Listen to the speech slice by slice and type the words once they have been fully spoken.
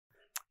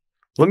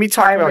Let me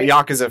talk about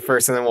Yakuza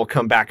first, and then we'll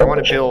come back. I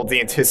want to build the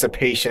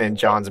anticipation in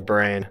John's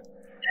brain.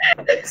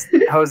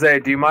 Jose,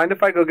 do you mind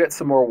if I go get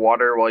some more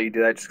water while you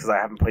do that? Just because I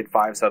haven't played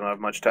 5, so I don't have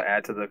much to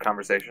add to the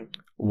conversation.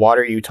 What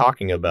are you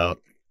talking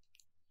about?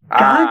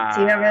 God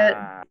damn it!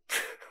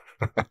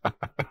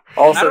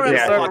 Also, I don't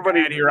just so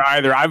everybody here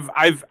either.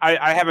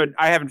 I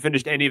haven't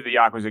finished any of the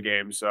Yakuza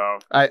games, so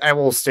I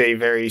will stay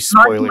very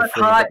spoiler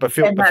free. But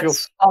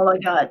that's all I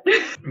got.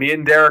 Me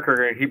and Derek are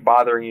gonna keep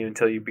bothering you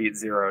until you beat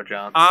 0,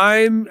 John.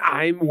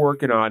 I'm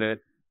working on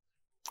it.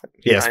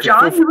 Yes,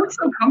 John, you look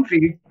so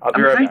comfy. I'll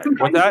be right back.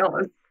 What's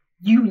that?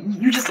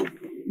 You just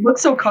look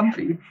so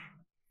comfy.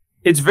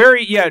 It's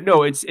very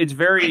it's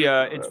very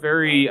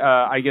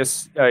I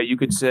guess you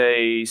could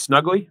say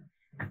snuggly.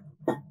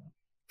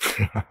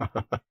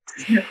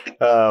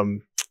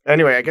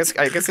 Anyway, I guess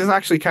this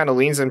actually kind of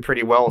leans in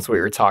pretty well with what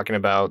you were talking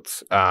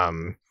about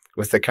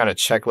with the kind of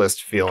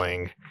checklist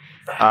feeling.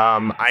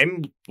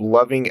 I'm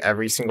loving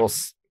every single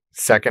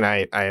second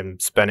I am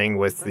spending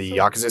with the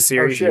Yakuza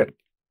series. Oh, shit.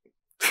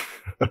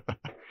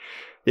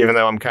 Even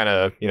though I'm kind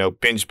of,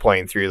 binge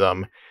playing through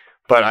them.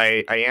 But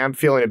I am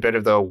feeling a bit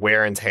of the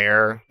wear and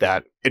tear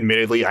that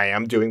admittedly I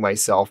am doing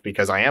myself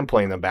because I am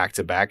playing them back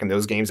to back. And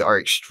those games are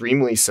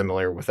extremely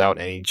similar without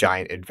any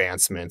giant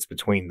advancements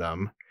between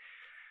them.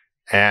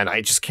 And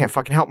I just can't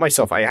fucking help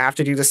myself. I have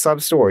to do the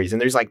sub stories.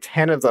 And there's like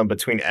 10 of them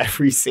between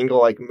every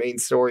single main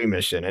story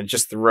mission. And it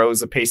just throws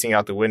the pacing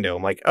out the window.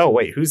 I'm like, oh,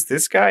 wait, who's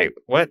this guy?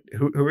 What?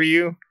 Who are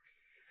you?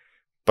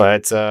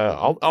 But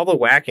all the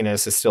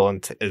wackiness is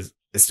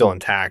still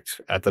intact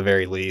at the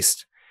very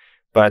least.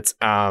 But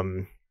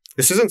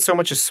this isn't so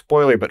much a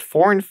spoiler, but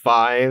 4 and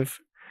 5,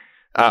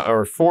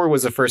 or 4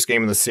 was the first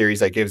game in the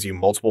series that gives you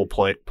multiple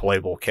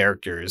playable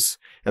characters.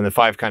 And the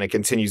 5 kind of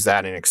continues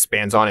that and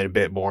expands on it a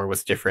bit more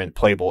with different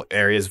playable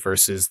areas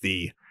versus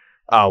the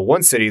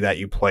one city that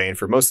you play in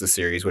for most of the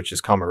series, which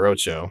is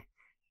Kamurocho.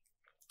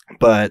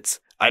 But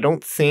I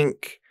don't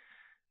think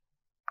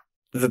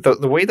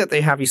the way that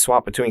they have you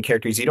swap between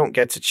characters, you don't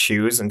get to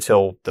choose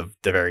until the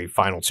very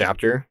final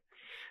chapter.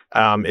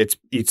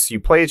 It's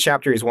you play a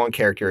chapter as one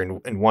character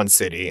in one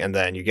city, and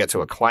then you get to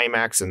a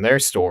climax in their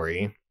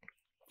story,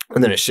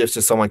 and then it shifts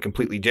to someone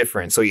completely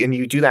different. So, and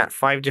you do that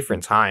 5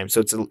 different times. So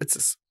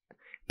it's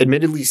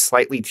admittedly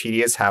slightly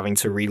tedious having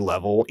to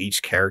re-level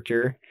each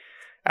character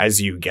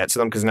as you get to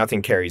them because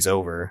nothing carries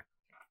over.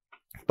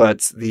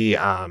 But the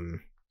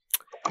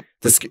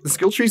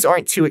skill trees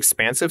aren't too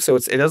expansive, so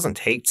it doesn't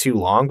take too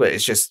long. But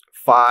it's just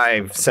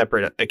 5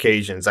 separate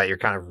occasions that you're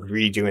kind of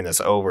redoing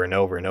this over and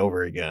over and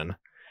over again.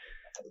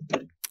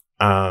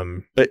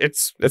 But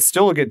it's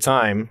still a good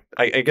time.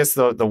 I guess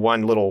the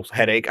one little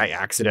headache I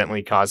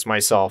accidentally caused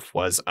myself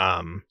was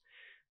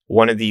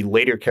one of the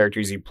later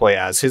characters you play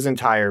as, his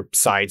entire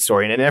side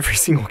story, and in every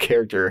single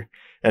character,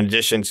 in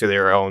addition to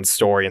their own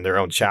story and their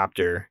own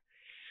chapter,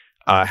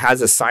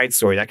 has a side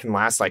story that can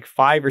last like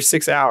 5 or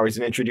 6 hours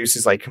and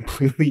introduces like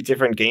completely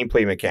different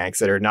gameplay mechanics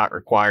that are not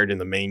required in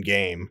the main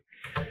game.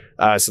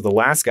 So the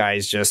last guy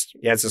is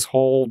he has this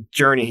whole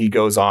journey he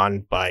goes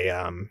on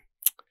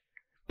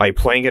by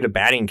playing at a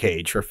batting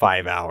cage for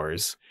 5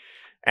 hours.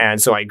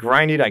 And so I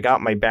grinded, I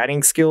got my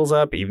batting skills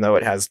up, even though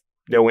it has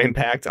no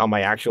impact on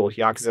my actual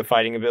Yakuza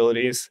fighting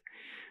abilities.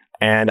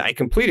 And I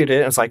completed it.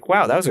 And it's like,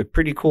 wow, that was a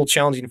pretty cool,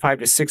 challenging 5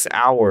 to 6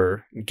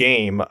 hour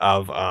game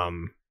of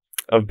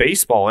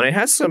baseball. And it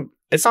has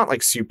it's not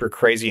like super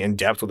crazy in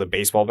depth with the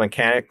baseball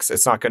mechanics.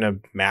 It's not going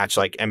to match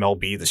like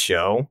MLB The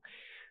Show.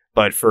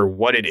 But for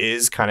what it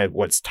is, kind of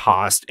what's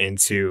tossed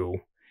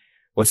into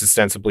what's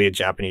ostensibly a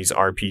Japanese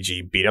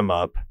RPG beat 'em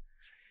up,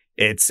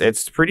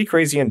 it's pretty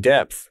crazy in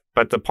depth.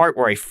 But the part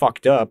where I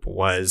fucked up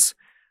was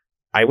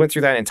I went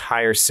through that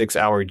entire 6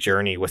 hour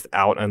journey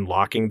without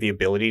unlocking the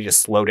ability to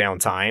slow down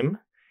time.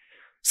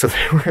 So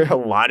there were a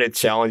lot of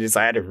challenges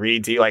I had to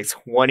redo like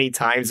 20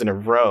 times in a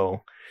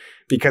row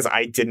because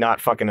I did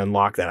not fucking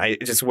unlock that. I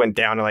just went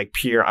down to like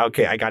pure,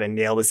 okay, I got to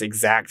nail this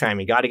exact time.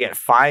 You got to get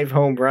 5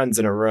 home runs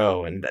in a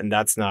row. And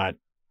that's not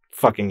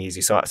fucking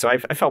easy. So I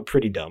felt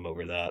pretty dumb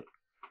over that.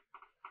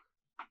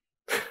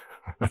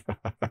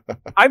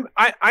 I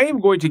am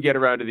going to get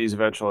around to these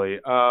eventually.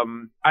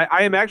 I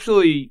am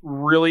actually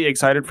really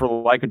excited for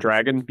Like a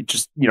Dragon,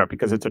 just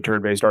because it's a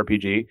turn-based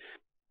RPG.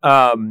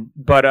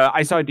 But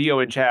I saw Dio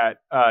in chat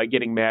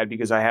getting mad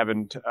because I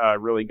haven't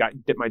really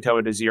dipped my toe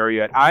into Zero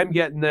yet. I'm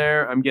getting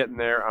there.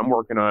 I'm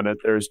working on it.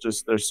 There's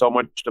so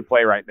much to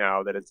play right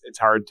now that it's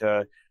hard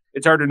to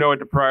know what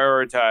to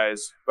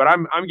prioritize. But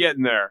I'm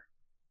getting there.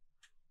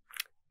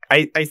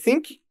 I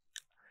think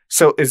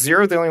so. Is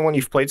Zero the only one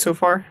you've played so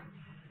far?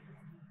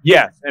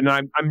 Yes, and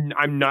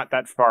I'm not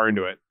that far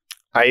into it.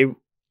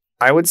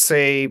 I would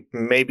say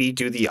maybe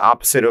do the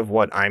opposite of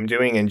what I'm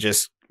doing and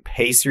just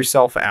pace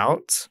yourself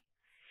out.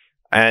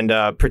 And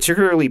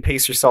particularly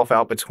pace yourself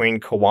out between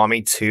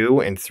Kiwami 2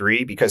 and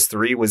 3, because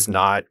 3 was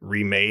not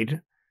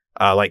remade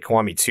like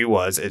Kiwami 2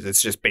 was.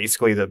 It's just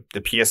basically the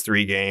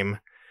PS3 game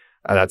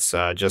that's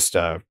just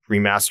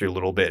remastered a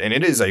little bit. And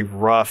it is a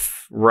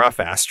rough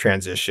ass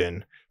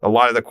transition. A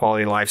lot of the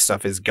quality of life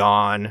stuff is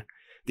gone.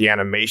 The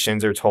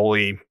animations are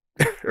totally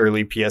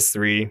early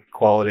PS3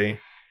 quality.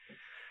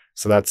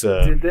 So that's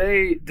Did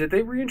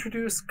they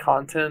reintroduce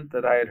content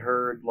that I had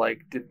heard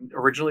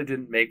originally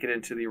didn't make it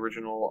into the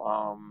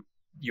original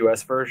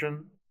US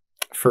version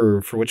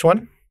for which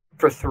one?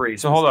 for 3?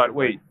 So hold on,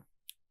 wait.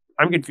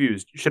 I'm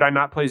confused. Should I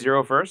not play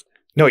 0 first?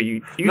 No,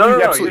 you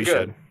No, absolutely you're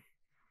should.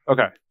 good.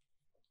 Okay.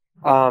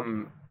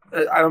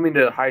 I don't mean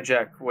to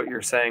hijack what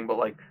you're saying, but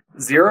like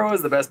 0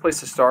 is the best place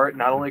to start,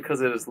 not only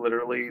because it is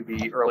literally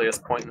the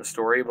earliest point in the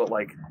story, but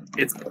like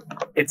it's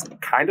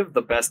kind of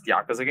the best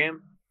Yakuza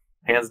game,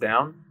 hands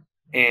down.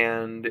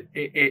 And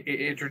it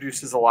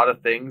introduces a lot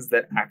of things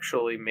that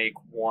actually make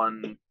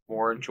 1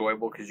 more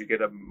enjoyable because you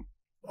get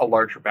a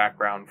larger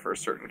background for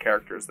certain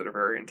characters that are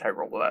very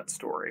integral to that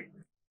story.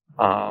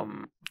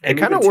 And it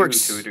kind of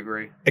works to a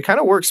degree. It kind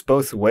of works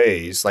both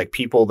ways. Like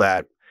people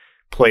that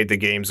played the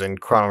games in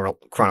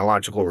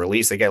chronological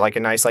release, they get like a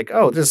nice like,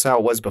 oh, this is how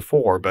it was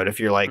before. But if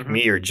you're like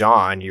me or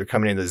John, you're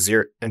coming into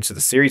the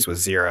series with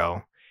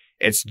 0.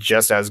 It's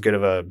just as good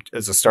of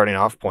a starting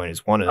off point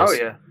as 1 is. Oh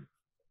yeah.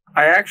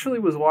 I actually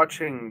was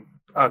watching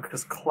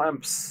because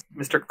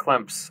Mr.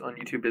 Klemps on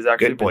YouTube is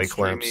actually good boy been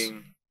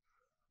streaming.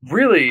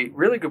 Really,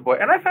 really good boy.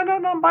 And I found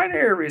out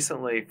non-binary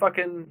recently.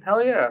 Fucking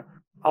hell yeah.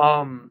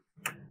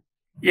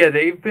 Yeah,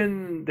 they've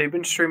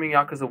been streaming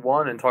Yakuza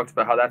 1 and talked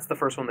about how that's the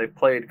first one they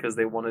played because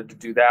they wanted to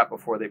do that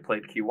before they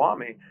played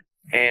Kiwami.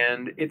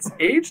 And it's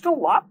aged a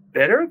lot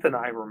better than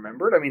I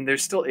remembered. I mean,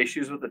 there's still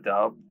issues with the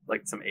dub,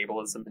 like some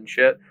ableism and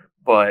shit,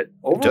 but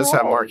overall, it does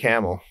have Mark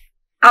Hamill.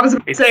 I was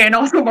saying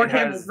also Mark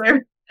Hamill's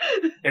there.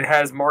 It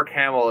has Mark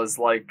Hamill as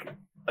like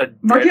a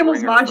Mark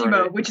Hamill's ringer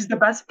Majima, which is the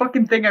best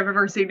fucking thing I've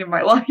ever seen in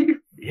my life.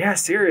 Yeah,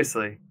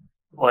 seriously.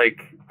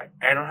 Like,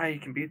 I don't know how you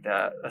can beat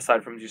that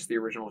aside from just the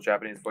original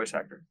Japanese voice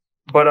actor.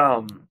 But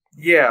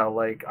yeah,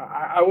 like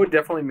I would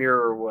definitely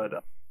mirror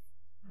what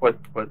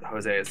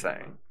Jose is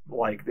saying.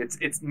 Like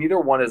it's neither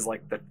one is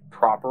like the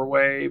proper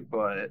way,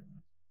 but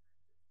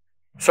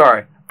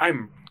sorry,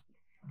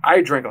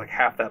 I drank like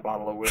half that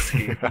bottle of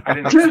whiskey. I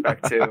didn't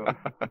expect to.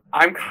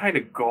 I'm kind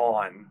of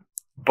gone.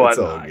 But it's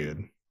all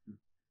good.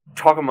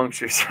 Talk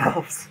amongst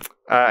yourselves.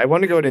 I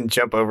want to go ahead and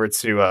jump over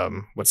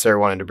to what Sarah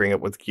wanted to bring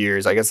up with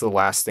Gears. I guess the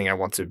last thing I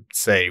want to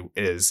say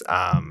is,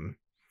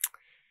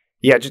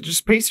 yeah,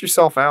 just pace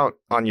yourself out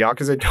on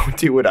Yakuza. Don't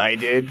do what I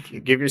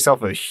did. Give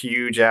yourself a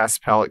huge ass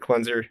palate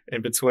cleanser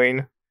in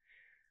between,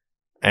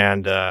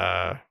 and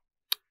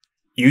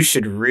you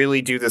should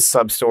really do the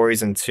sub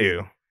stories in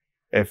 2.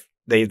 If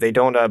they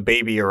don't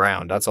baby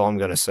around, that's all I'm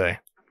gonna say.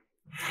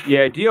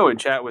 Yeah, Dio in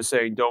chat was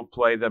saying don't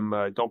play them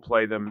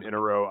in a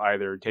row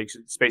either.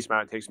 Space them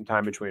out, take some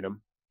time between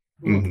them.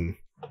 Mm-hmm.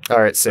 All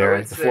right,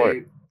 Sarah, the floor.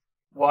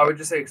 Well, I would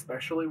just say,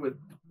 especially with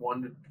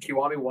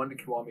Kiwami 1 to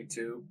Kiwami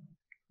 2.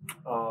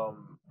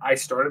 I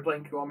started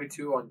playing Kiwami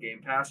 2 on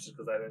Game Pass just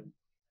because I didn't.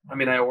 I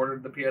mean, I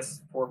ordered the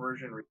PS4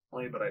 version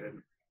recently, but I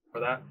didn't for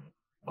that.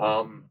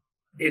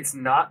 It's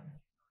not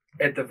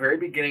at the very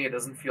beginning. It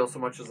doesn't feel so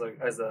much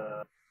as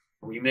a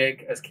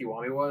remake as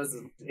Kiwami was.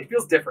 It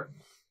feels different.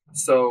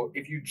 So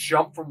if you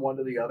jump from one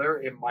to the other,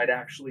 it might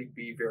actually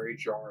be very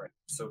jarring.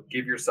 So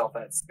give yourself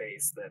that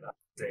space that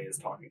Jose is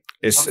talking.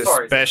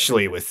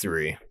 Especially with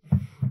 3.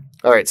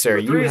 All right,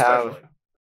 Sarah, you have